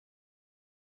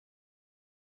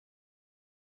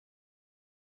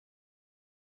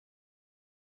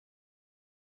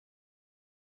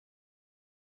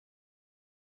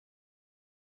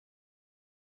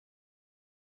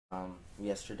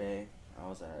Yesterday I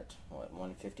was at what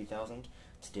 150,000.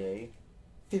 Today,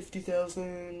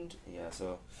 50,000. Yeah,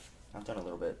 so I've done a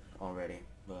little bit already,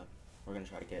 but we're gonna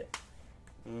try to get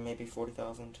maybe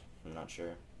 40,000. I'm not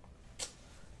sure.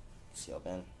 See y'all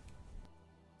then.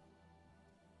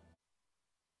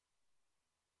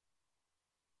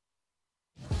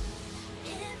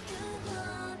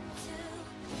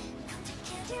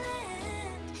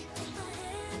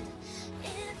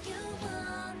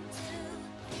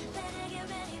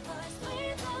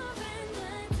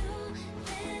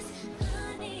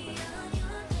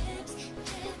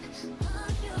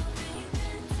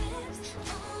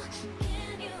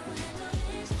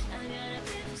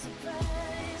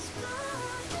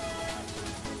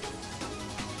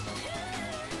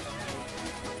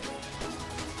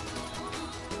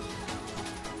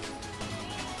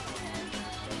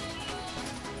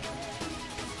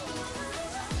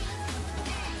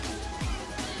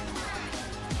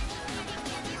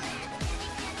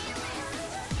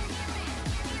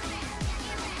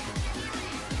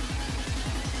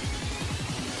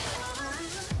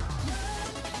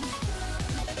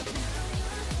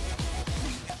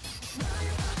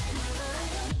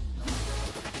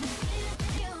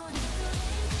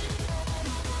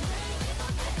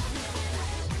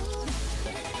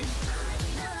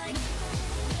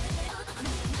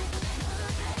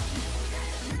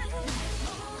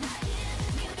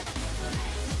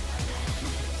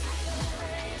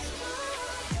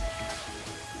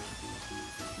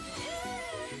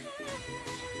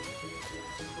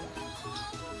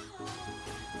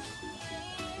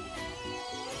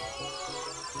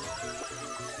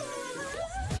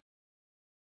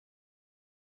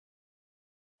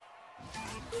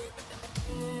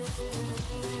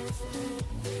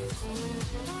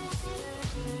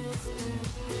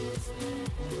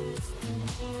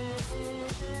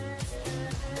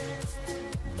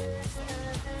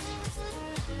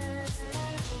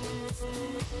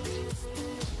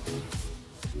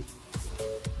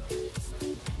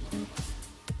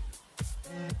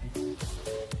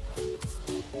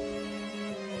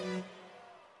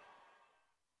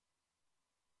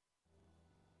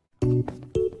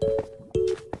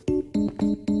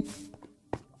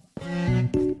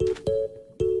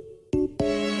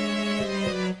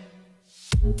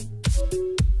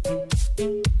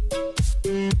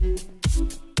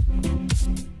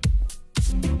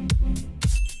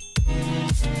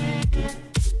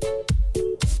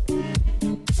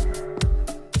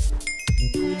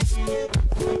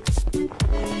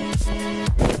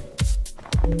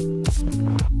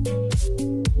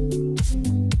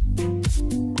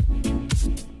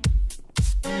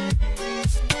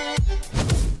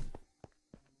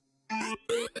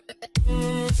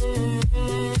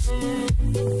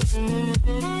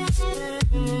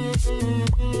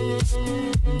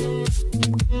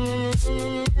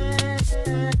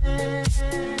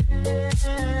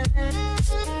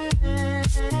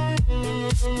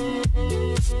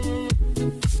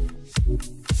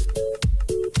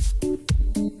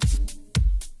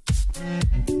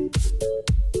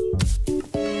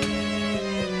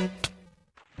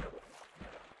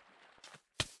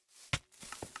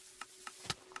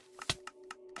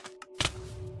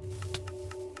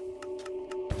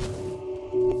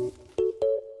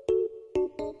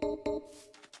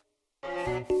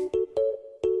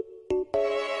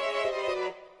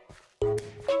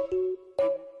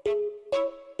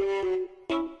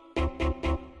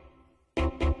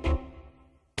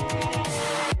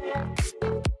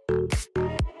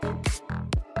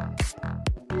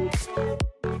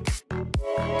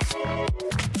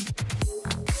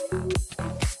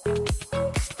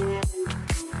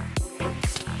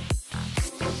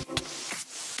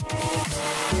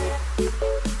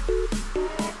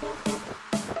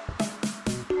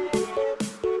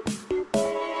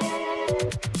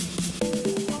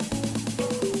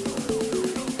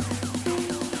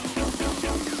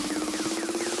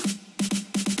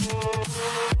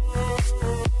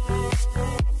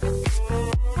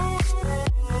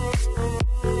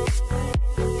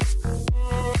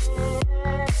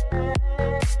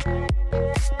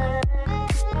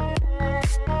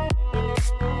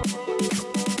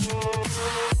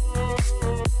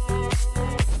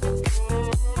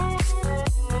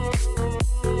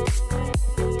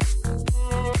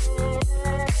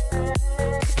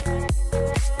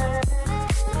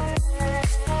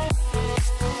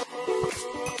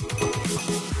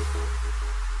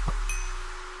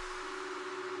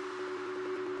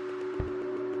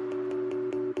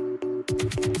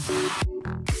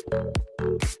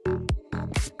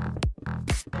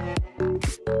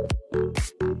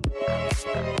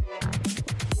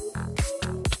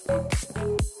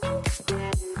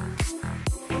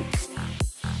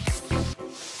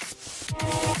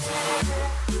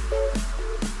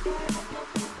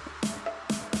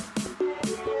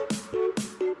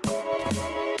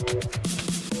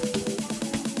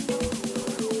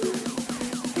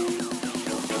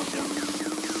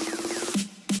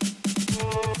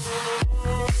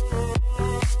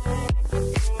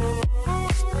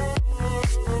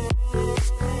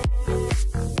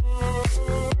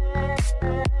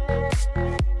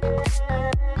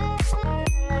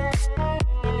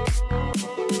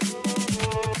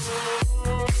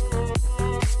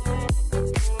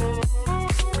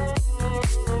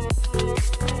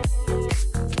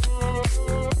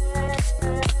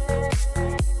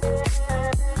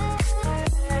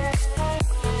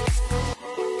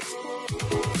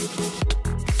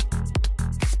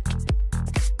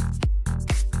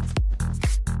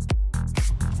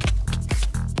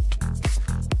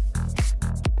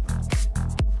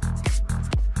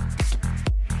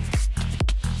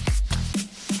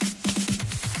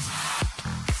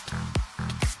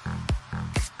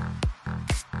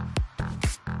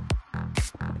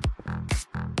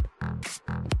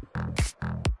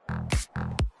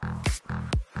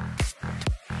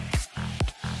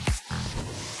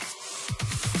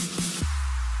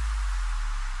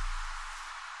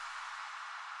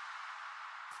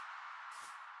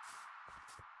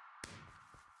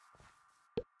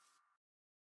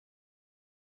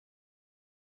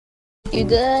 You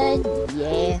good?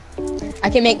 Yeah. I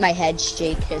can make my head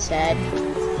shake his head.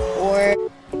 Or...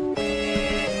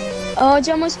 Oh, it's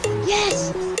almost...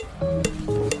 Yes!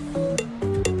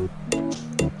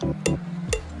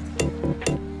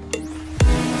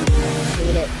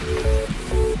 Hate it.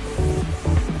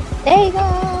 There you go!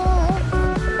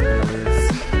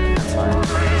 That's fine.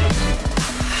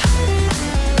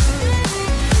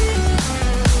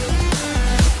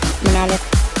 I'm not it.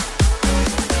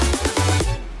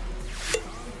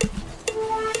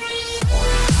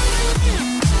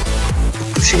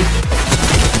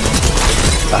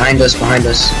 Behind us, behind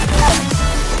us.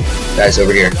 Guys,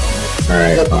 over here.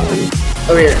 Alright,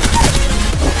 Over here.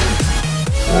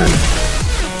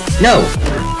 No!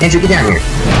 Andrew, get down here.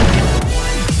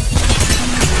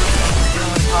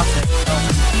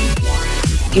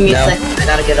 Give me a second, I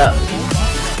gotta get up.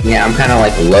 Yeah, I'm kinda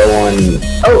like low on...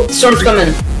 Oh, storm's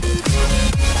coming!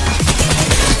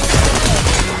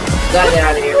 Gotta get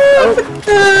out of here. Oh!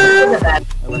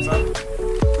 What's up?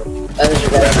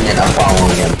 And I'm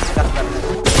following him.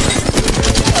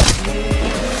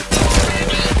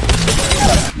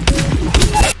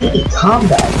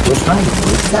 Combat, we're trying to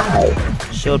die.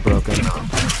 Shield broken.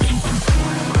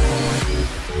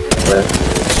 Where?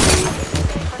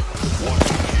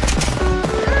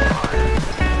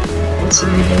 Let's see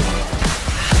anything.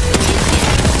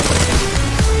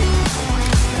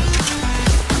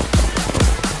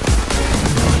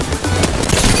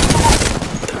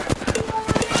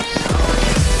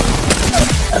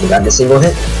 Haven't gotten a single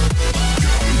hit.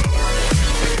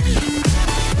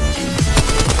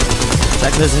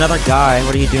 Zach, there's another guy.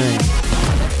 What are you doing?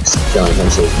 Just killing him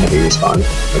so he can maybe respawn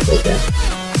if they can.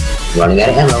 Running out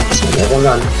of ammo, just make everyone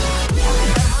run.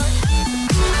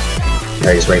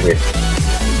 There he is, right here.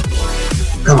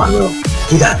 Come on, Will.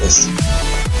 You got this.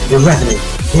 You're Revenant.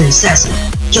 You're an assassin.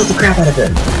 Kill the crap out of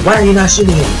him. Why are you not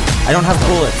shooting him? I don't have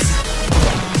bullets.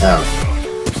 Oh.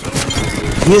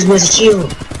 Use me as a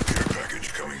shield.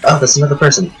 Oh, that's another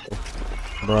person.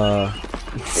 Bruh.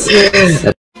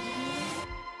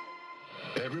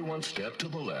 Everyone step to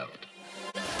the left.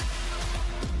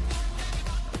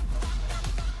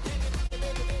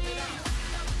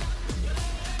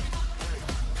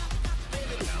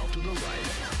 Now to the right.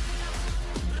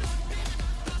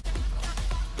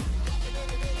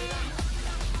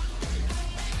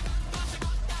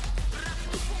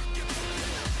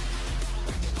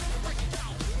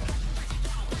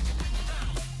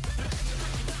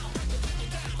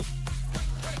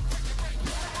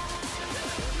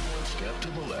 Step to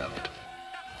the left.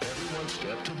 Everyone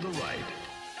step to the right.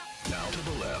 Now to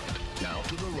the left. Now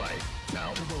to the right.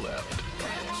 Now to the left.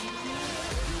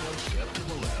 Everyone step to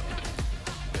the left.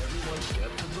 Everyone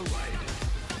step to the right.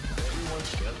 Everyone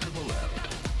step to the left.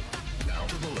 Now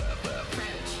to the left. Left.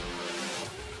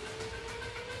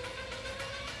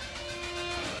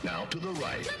 Now to the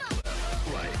right. Left.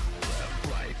 Right. Left.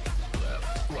 Right.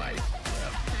 Left. Right.